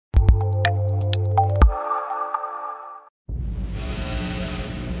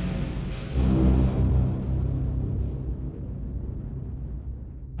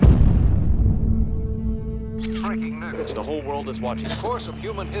world is watching. The course of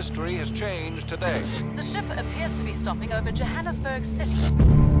human history has changed today. The ship appears to be stopping over Johannesburg City.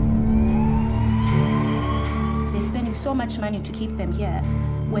 They're spending so much money to keep them here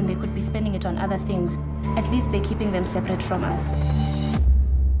when they could be spending it on other things. At least they're keeping them separate from us.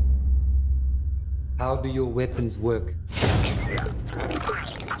 How do your weapons work?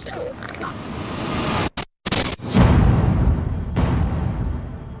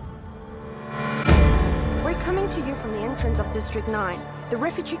 We're coming to you from the entrance of District 9, the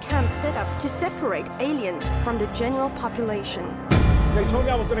refugee camp set up to separate aliens from the general population. They told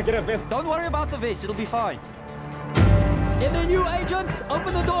me I was gonna get a vest. Don't worry about the vest, it'll be fine. In the new agents,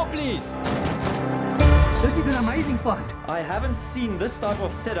 open the door, please. This is an amazing find. I haven't seen this type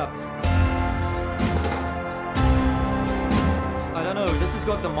of setup. I don't know, this has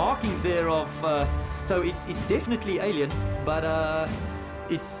got the markings there of, so it's definitely alien, but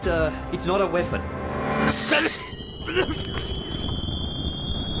it's not a weapon.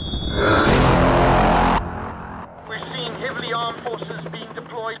 We're seeing heavily armed forces being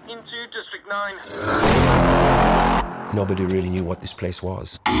deployed into District 9. Nobody really knew what this place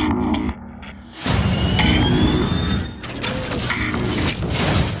was. Find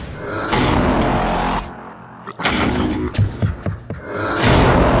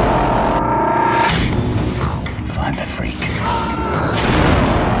that freak.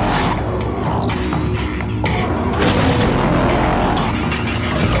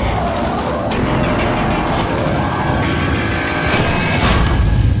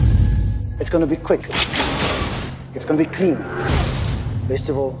 It's gonna be quick. It's gonna be clean. Best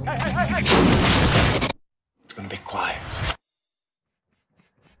of all, it's gonna be quiet.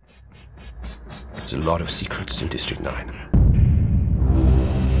 There's a lot of secrets in District 9.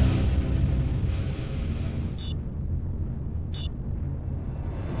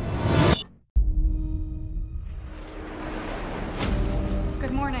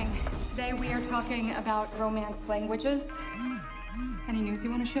 Good morning. Today we are talking about romance languages. Any news you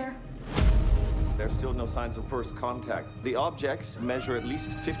want to share? There's still no signs of first contact. The objects measure at least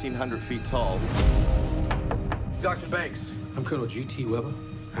 1,500 feet tall. Dr. Banks. I'm Colonel G.T. Weber.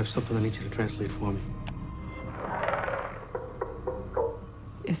 I have something I need you to translate for me.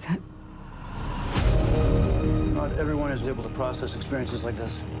 Is that... Not everyone is able to process experiences like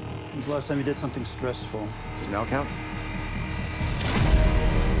this. When's the last time you did something stressful? Does now count?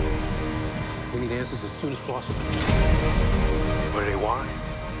 We need answers as soon as possible. What do they want?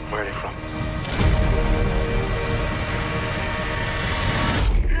 Where are they from?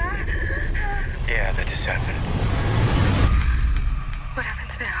 Yeah, that just happened. What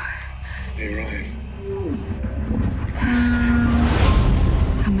happens now? They arrive.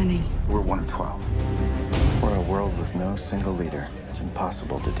 How many? We're one of 12. We're a world with no single leader. It's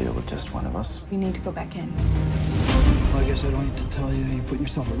impossible to deal with just one of us. We need to go back in. Well, I guess I don't need to tell you you're putting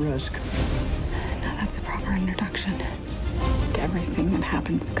yourself at risk. Now that's a proper introduction. Everything that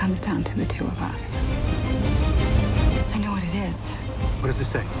happens comes down to the two of us. I know what it is. What does it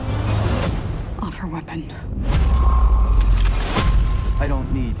say? Offer weapon. I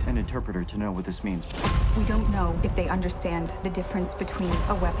don't need an interpreter to know what this means. We don't know if they understand the difference between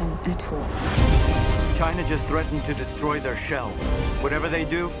a weapon and a tool. China just threatened to destroy their shell. Whatever they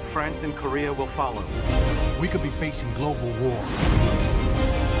do, France and Korea will follow. We could be facing global war.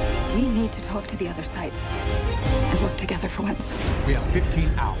 We need to talk to the other sides and work together for once. We have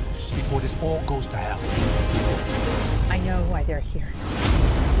 15 hours before this all goes to hell. I know why they're here.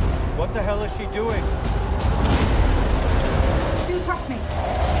 What the hell is she doing? Do you trust me?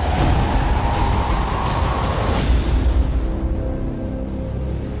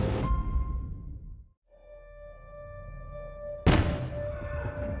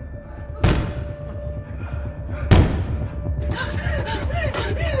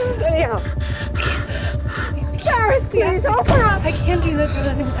 Paris, please, open up! I can't do this.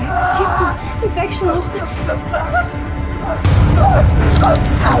 Infection.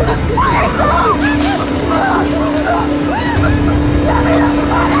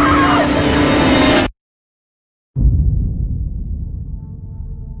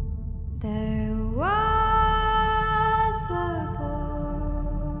 There was a boy,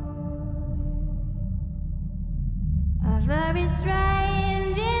 a very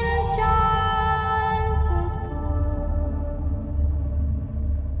strange, enchanted boy.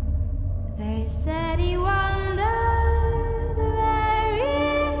 They said he wandered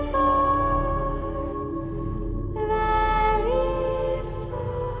very far, very far.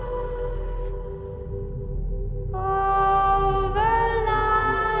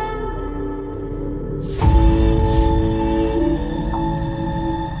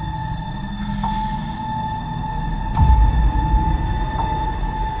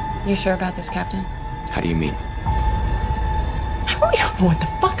 You sure about this, Captain? How do you mean? I really don't know what the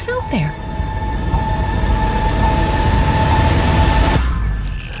fuck's out there.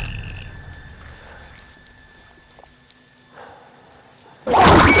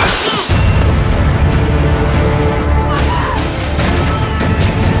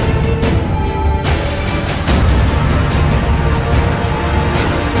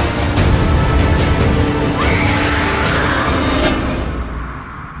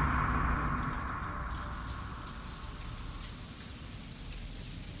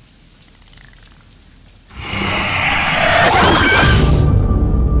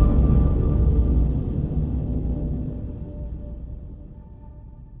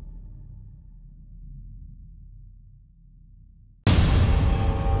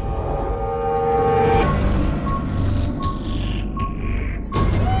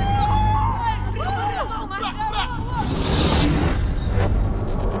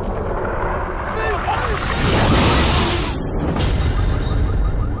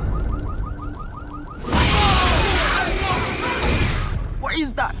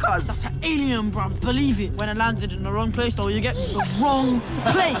 That's an alien, bruv. Believe it. When I landed in the wrong place, though, you get me? The wrong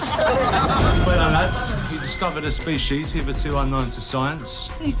place. Well, lads, you discovered a species hitherto unknown to science.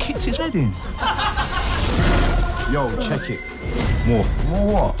 He kicked its head in. Yo, check it. More. More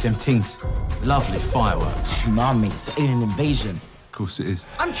what? Them things. Lovely fireworks. Nah, mate, it's an alien invasion. Of course it is.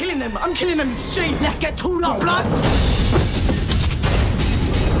 I'm killing them straight. Let's get tooled up, blood.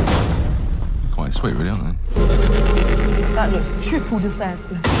 Quite sweet, really, aren't they? That looks triple the size,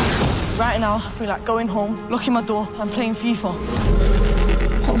 blood. Right now, I feel like going home, locking my door, and playing FIFA.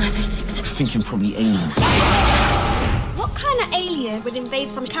 What were those things? I'm thinking probably aliens. What kind of alien would invade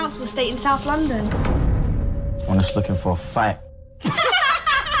some council estate in South London? One that's looking for a fight.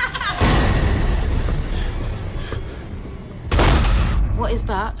 What is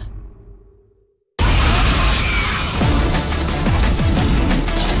that?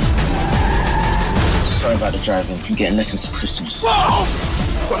 Sorry about the driving. I'm getting lessons for Christmas. Whoa!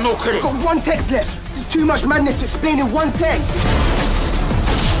 Got no credit. Got one text left. This is too much madness to explain in one text.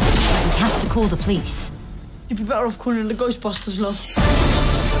 We have to call the police. You'd be better off calling the Ghostbusters, love.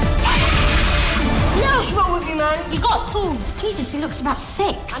 Yeah, what's wrong with you, man? You got tools. Jesus, he looks about 6.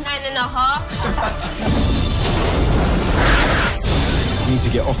 I'm 9.5. We need to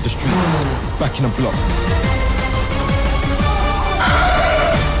get off the streets. Back in a block.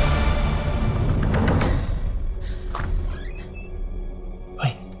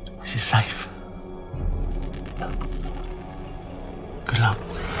 Wait, this is safe. Good luck.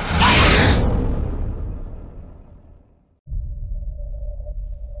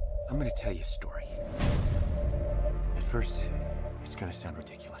 I'm gonna tell you a story. At first, it's gonna sound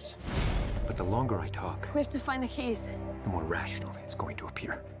ridiculous. But the longer I talk, We have to find the keys. the more rational it's going to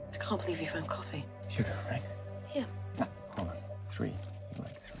appear. I can't believe you found coffee. Sugar, right? Yeah. Hold on. 3. You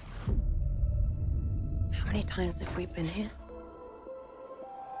like 3. How many times have we been here?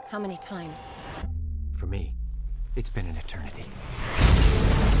 How many times? For me, it's been an eternity.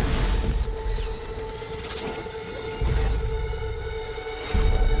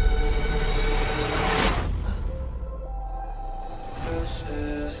 This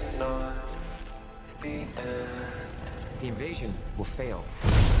is not the end. The invasion will fail.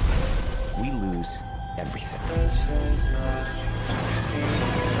 We lose everything. This is not the end.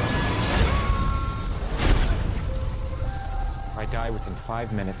 I die within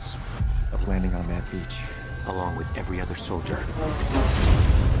 5 minutes of landing on that beach, along with every other soldier.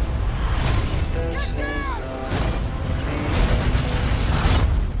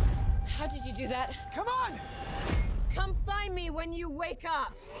 How did you do that? Come on! Come find me when you wake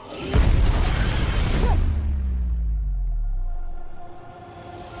up.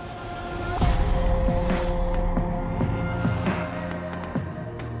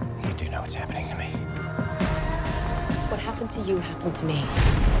 You do know what's happening to me. What happened to you happened to me.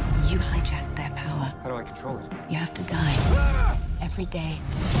 You hijacked their power. How do I control it? You have to die. Every day.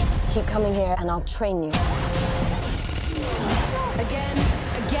 Keep coming here and I'll train you. Again.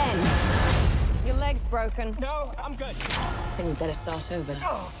 Your leg's broken. No, I'm good. Then you better start over.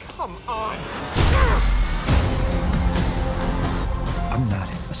 Oh, come on! I'm not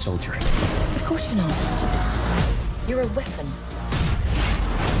a soldier. Of course you're not. You're a weapon.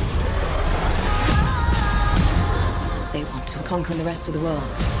 They want to conquer the rest of the world.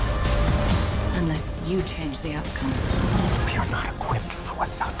 Unless you change the outcome. We are not equipped for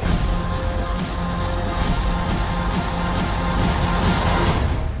what's out there.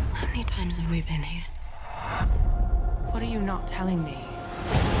 How many times have we been here? What are you not telling me?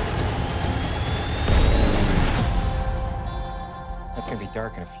 It's gonna be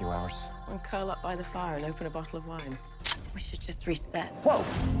dark in a few hours. And curl up by the fire and open a bottle of wine. We should just reset. Whoa!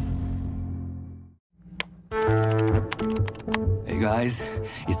 Hey guys,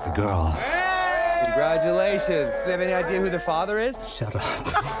 it's a girl. Hey! Congratulations. Do you have any idea who the father is? Shut up.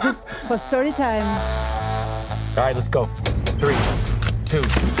 For story time. All right, let's go. 3, 2,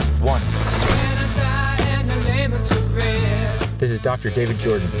 1. This is Dr. David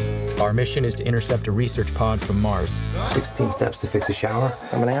Jordan. Our mission is to intercept a research pod from Mars. 16 steps to fix a shower.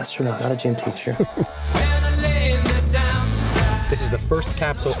 I'm an astronaut, not a gym teacher. This is the first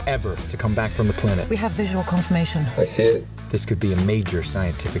capsule ever to come back from the planet. We have visual confirmation. I see it. This could be a major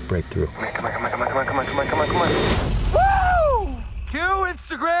scientific breakthrough. Come on. Woo! Cue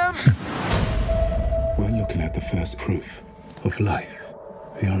Instagram! We're looking at the first proof of life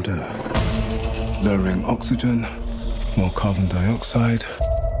beyond Earth. Lowering oxygen, more carbon dioxide.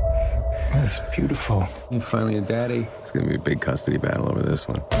 That's beautiful. You're finally a daddy. It's gonna be a big custody battle over this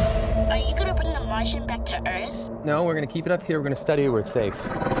one. Are you gonna bring the Martian back to Earth? No, we're gonna keep it up here. We're gonna study it where it's safe.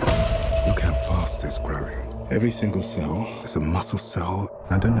 Look how fast it's growing. Every single cell is a muscle cell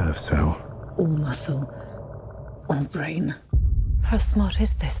and a nerve cell. All muscle, all brain. How smart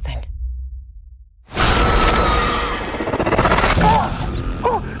is this thing?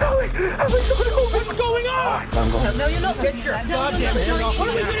 What's going on? No, you're not. Get your goddamn hand off. What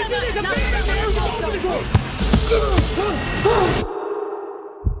are we gonna do?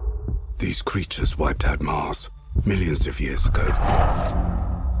 These creatures wiped out Mars millions of years ago.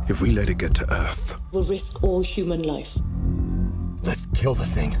 If we let it get to Earth, We'll risk all human life. Let's kill the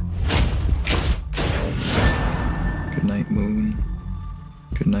thing. Good night, moon.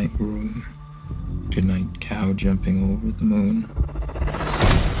 Good night, room. Good night, cow jumping over the moon.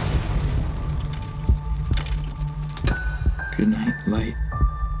 Good night, light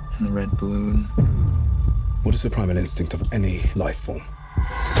and the red balloon. what is the primal instinct of any life form?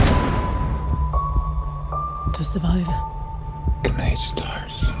 To survive. Good night,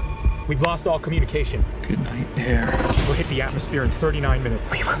 stars. We've lost all communication. Good night, air. We'll hit the atmosphere in 39 minutes.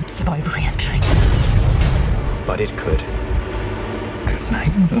 We won't survive re-entry. But it could. Good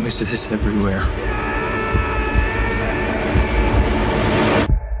night, noises everywhere.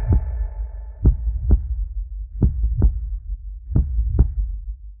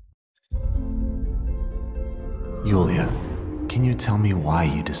 Yulia, can you tell me why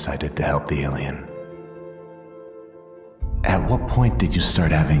you decided to help the alien? At what point did you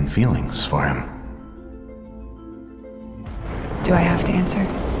start having feelings for him? Do I have to answer?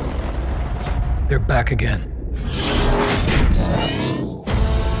 They're back again.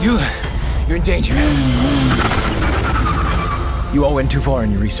 You're in danger. You all went too far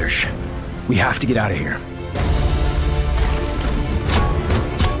in your research. We have to get out of here.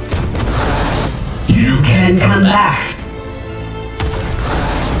 You can come back.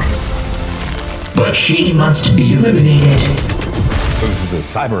 But she must be eliminated. So this is a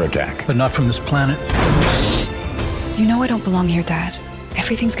cyber attack? But not from this planet. You know I don't belong here, Dad.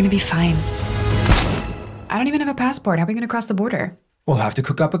 Everything's gonna be fine. I don't even have a passport. How are we gonna cross the border? We'll have to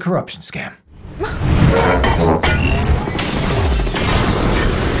cook up a corruption scam.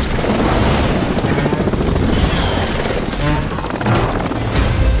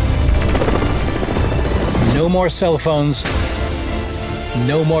 No more cell phones.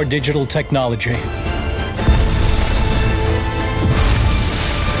 No more digital technology.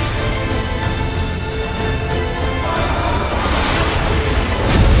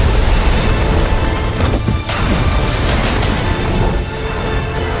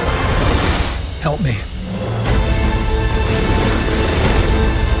 Help me.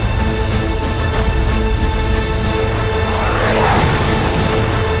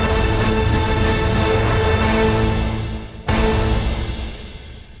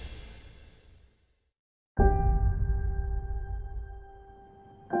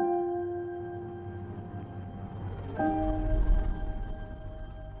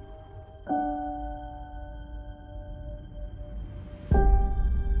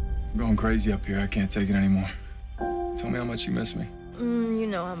 I'm going crazy up here. I can't take it anymore. Tell me how much you miss me. You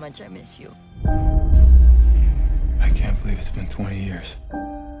know how much I miss you. I can't believe it's been 20 years.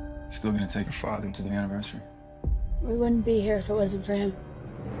 Still gonna take your father to the anniversary. We wouldn't be here if it wasn't for him.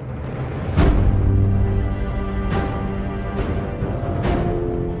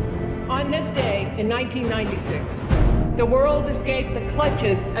 On this day in 1996, the world escaped the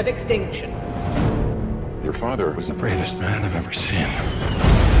clutches of extinction. Your father was the bravest man I've ever seen.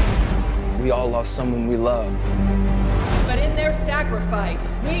 We all lost someone we love. But in their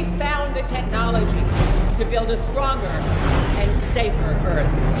sacrifice, we found the technology to build a stronger and safer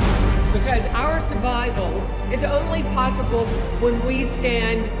Earth. Because our survival is only possible when we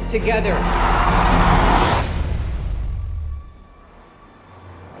stand together.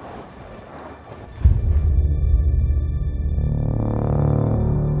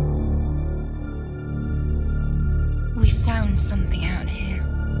 We found something out here.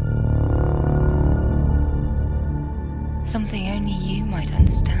 Something only you might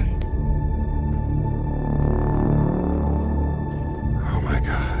understand. Oh my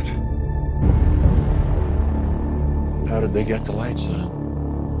God. How did they get the lights on?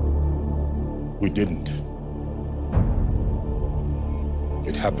 We didn't.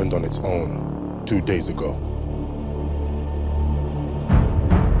 It happened on its own 2 days ago.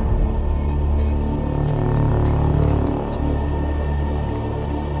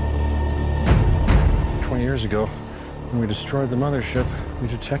 Years ago, when we destroyed the mothership, we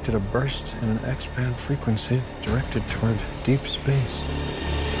detected a burst in an X-band frequency directed toward deep space.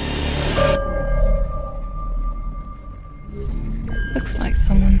 Looks like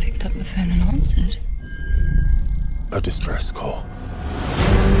someone picked up the phone and answered. A distress call.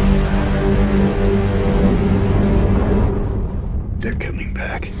 They're coming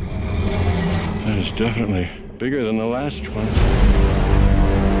back. That is definitely bigger than the last one.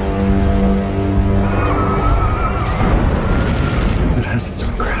 It has its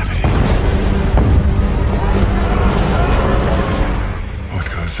own gravity. What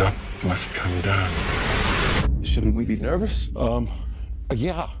goes up must come down. Shouldn't we be nervous?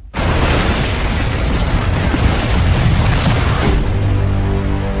 Yeah.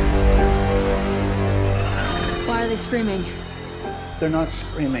 Why are they screaming? They're not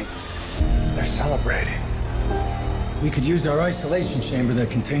screaming. They're celebrating. We could use our isolation chamber that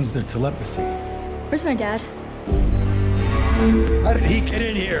contains their telepathy. Where's my dad? How did he get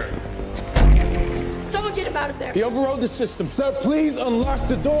in here? Someone get him out of there. He overrode the system. Sir, please unlock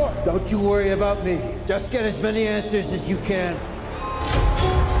the door. Don't you worry about me. Just get as many answers as you can.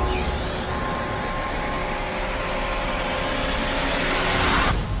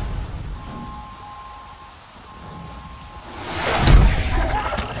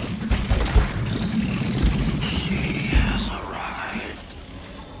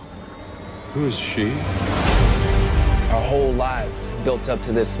 Who is she? Our whole lives built up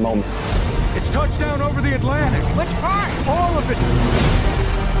to this moment. It's touchdown over the Atlantic. Which part? All of it.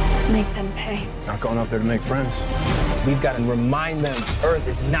 Make them pay. Not going up there to make friends. We've got to remind them Earth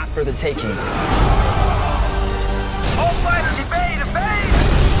is not for the taking. All fighters, evade,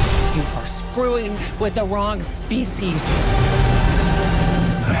 evade! You are screwing with the wrong species.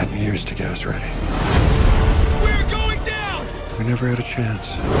 I had years to get us ready. We're going down! We never had a chance.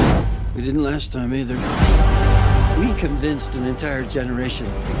 We didn't last time either. We convinced an entire generation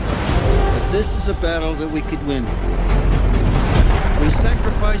that this is a battle that we could win. We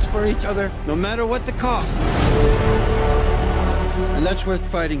sacrifice for each other, no matter what the cost. And that's worth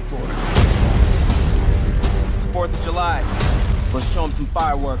fighting for. It's the 4th of July, so let's show them some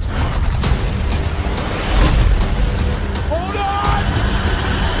fireworks. Hold on!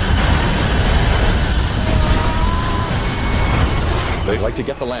 They like to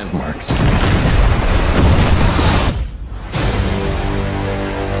get the landmarks.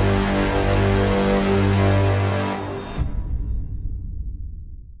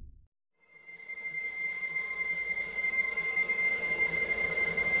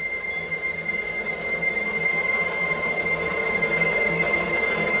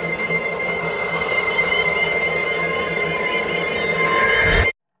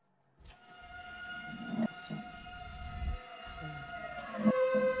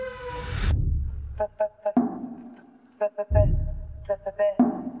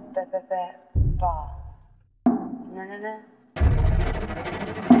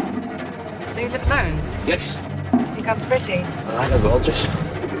 So you live alone? Yes. You think I'm pretty? I know, gorgeous.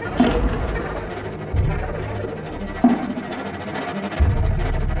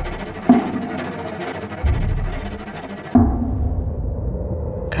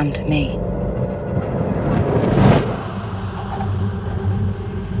 Come to me.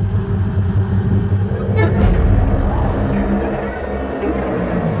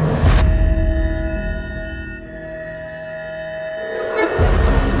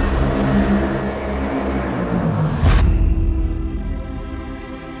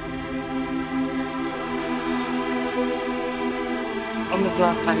 When was the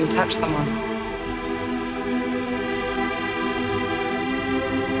last time you touched someone?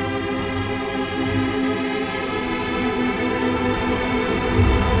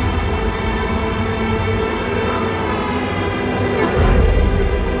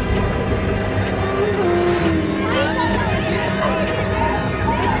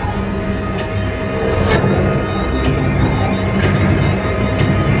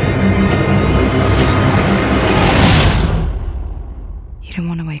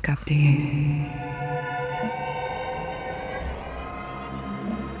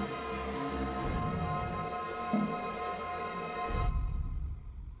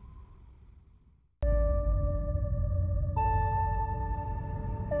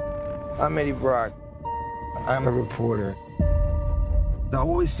 I'm Eddie Brock. I'm a reporter. I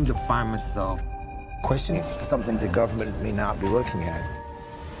always seem to find myself questioning something the government may not be looking at.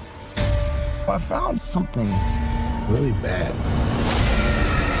 I found something really bad.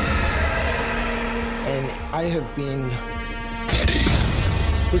 And I have been... Eddie.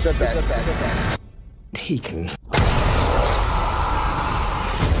 Who's that? Taken.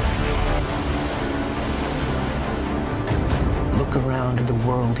 Look around at the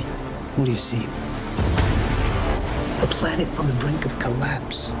world. What do you see? A planet on the brink of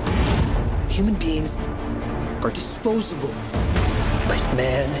collapse. Human beings are disposable. But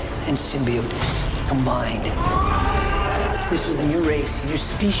man and symbiote combined. This is a new race, a new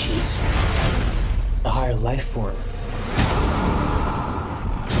species. A higher life form.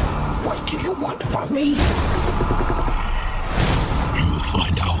 What do you want from me? You will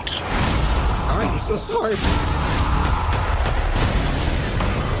find out. I'm so sorry.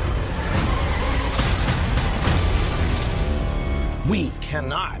 We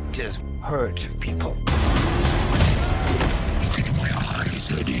cannot just hurt people. Look into my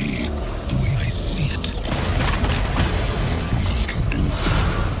eyes, Eddie. The way I see it. We can do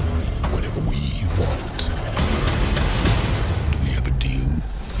whatever we want. Do we have a deal?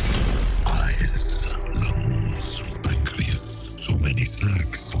 Eyes, lungs, pancreas. So many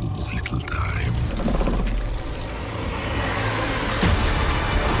snacks, so little time.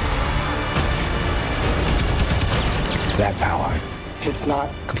 That power. It's not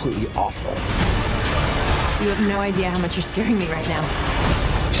completely awful. You have no idea how much you're scaring me right now.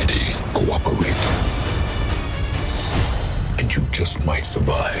 Eddie, cooperate. And you just might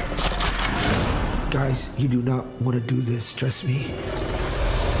survive. Guys, you do not want to do this, trust me.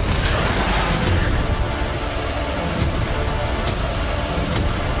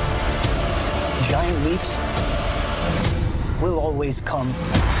 Giant leaps will always come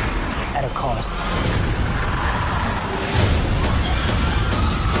at a cost.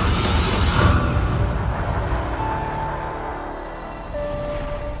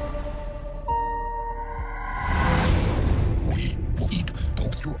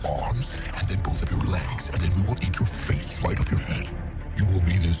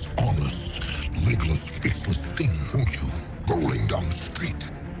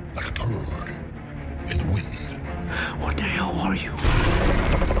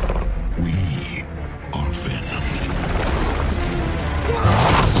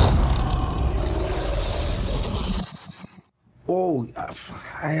 Oh,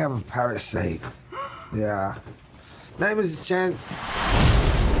 I have a parasite. Yeah. Name is Chen.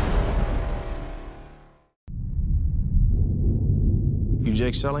 You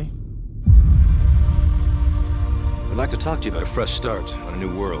Jake Sully? I'd like to talk to you about a fresh start on a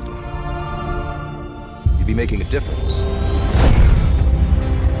new world. You'd be making a difference.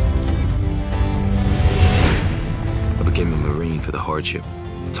 I became a Marine for the hardship.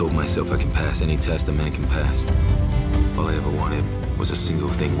 I told myself I can pass any test a man can pass. All I ever wanted was a single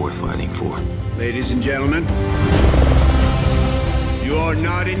thing worth fighting for. Ladies and gentlemen, you are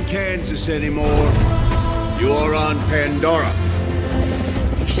not in Kansas anymore. You are on Pandora.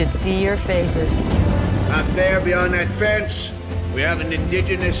 You should see your faces. Out there beyond that fence, we have an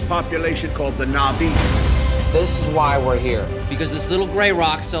indigenous population called the Na'vi. This is why we're here. Because this little gray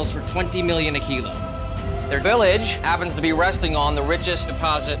rock sells for $20 million a kilo. Their village happens to be resting on the richest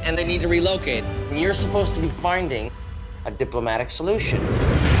deposit, and they need to relocate. And you're supposed to be finding a diplomatic solution.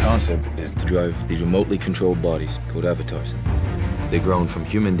 The concept is to drive these remotely controlled bodies called avatars. They're grown from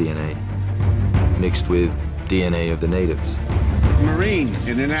human DNA, mixed with DNA of the natives. Marine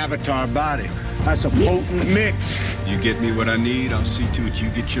in an avatar body. That's a potent mix. You get me what I need, I'll see to it you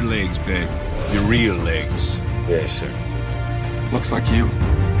get your legs back. Your real legs. Yes, sir. Looks like you.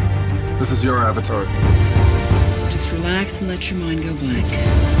 This is your avatar. Just relax and let your mind go blank.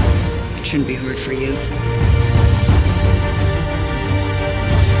 It shouldn't be hard for you.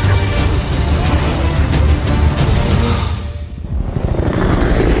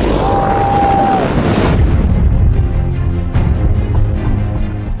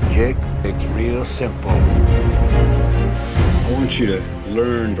 Jake, it's real simple. I want you to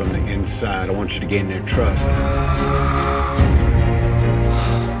learn from the inside. I want you to gain their trust.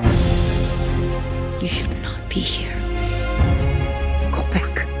 You should not be here. Go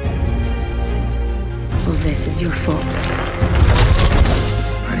back. Well, this is your fault.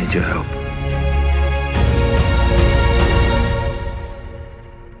 I need your help.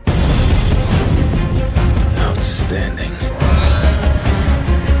 Outstanding.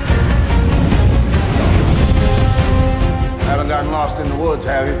 Haven't gotten lost in the woods,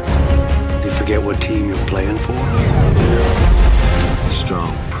 have you? Did you forget what team you're playing for? The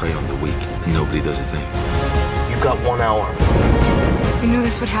strong prey on the weak, and nobody does a thing. You've got 1 hour. You knew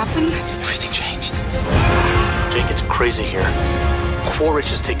this would happen? Everything changed. Jake, it's crazy here. Quaritch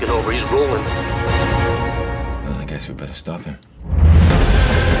has taken over. He's rolling. Well, I guess we better stop him.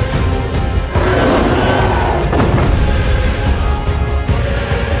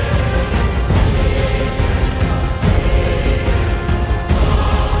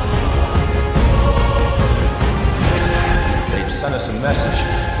 Send us a message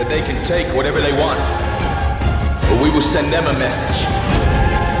that they can take whatever they want. But we will send them a message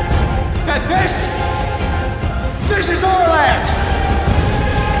that this is our land.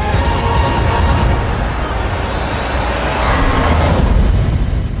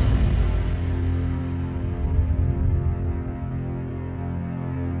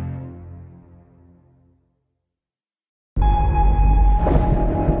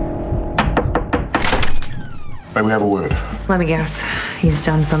 May we have a word? Let me guess. He's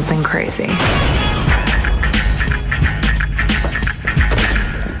done something crazy.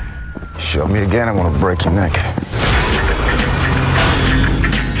 Show me again, I want to break your neck.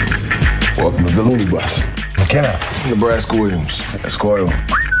 Welcome to the Looney Bus. McKenna. Nebraska Williams. That's Coyle.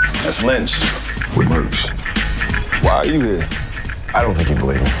 That's Lynch. With Mercs. Why are you here? I don't think you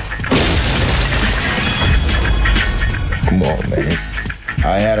believe me. Come on, man.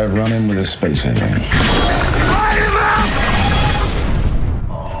 I had a run-in with a space alien.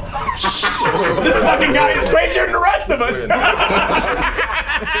 This fucking guy is crazier than the rest of us. What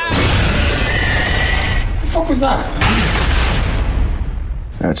the fuck was that?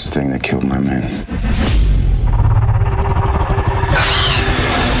 That's the thing that killed my man.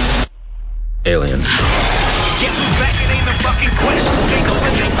 Alien.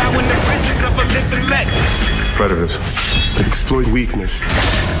 Predators. It exploits weakness.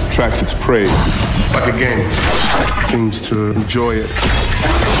 Tracks its prey. Like a game. Seems to enjoy it.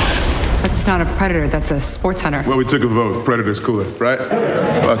 That's not a predator, that's a sports hunter. Well, we took a vote. Predator's cooler, right?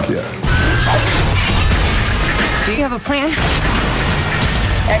 Fuck yeah. Do you have a plan?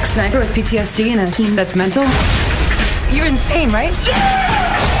 Ex-sniper with PTSD and a team that's mental? You're insane, right?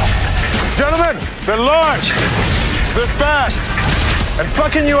 Gentlemen, they're large. They're fast. And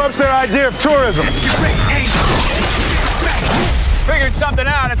fucking you up's their idea of tourism. Figured something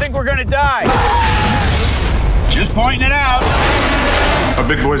out. I think we're gonna die. Just pointing it out. Our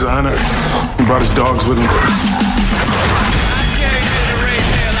big boy's a hunter. He brought his dogs with him.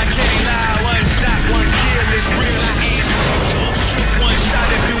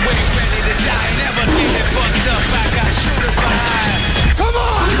 Come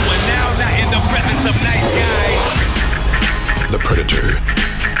on! We're now not in the presence of nice guys. The Predator.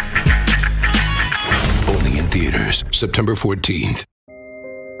 Only in theaters, September 14th.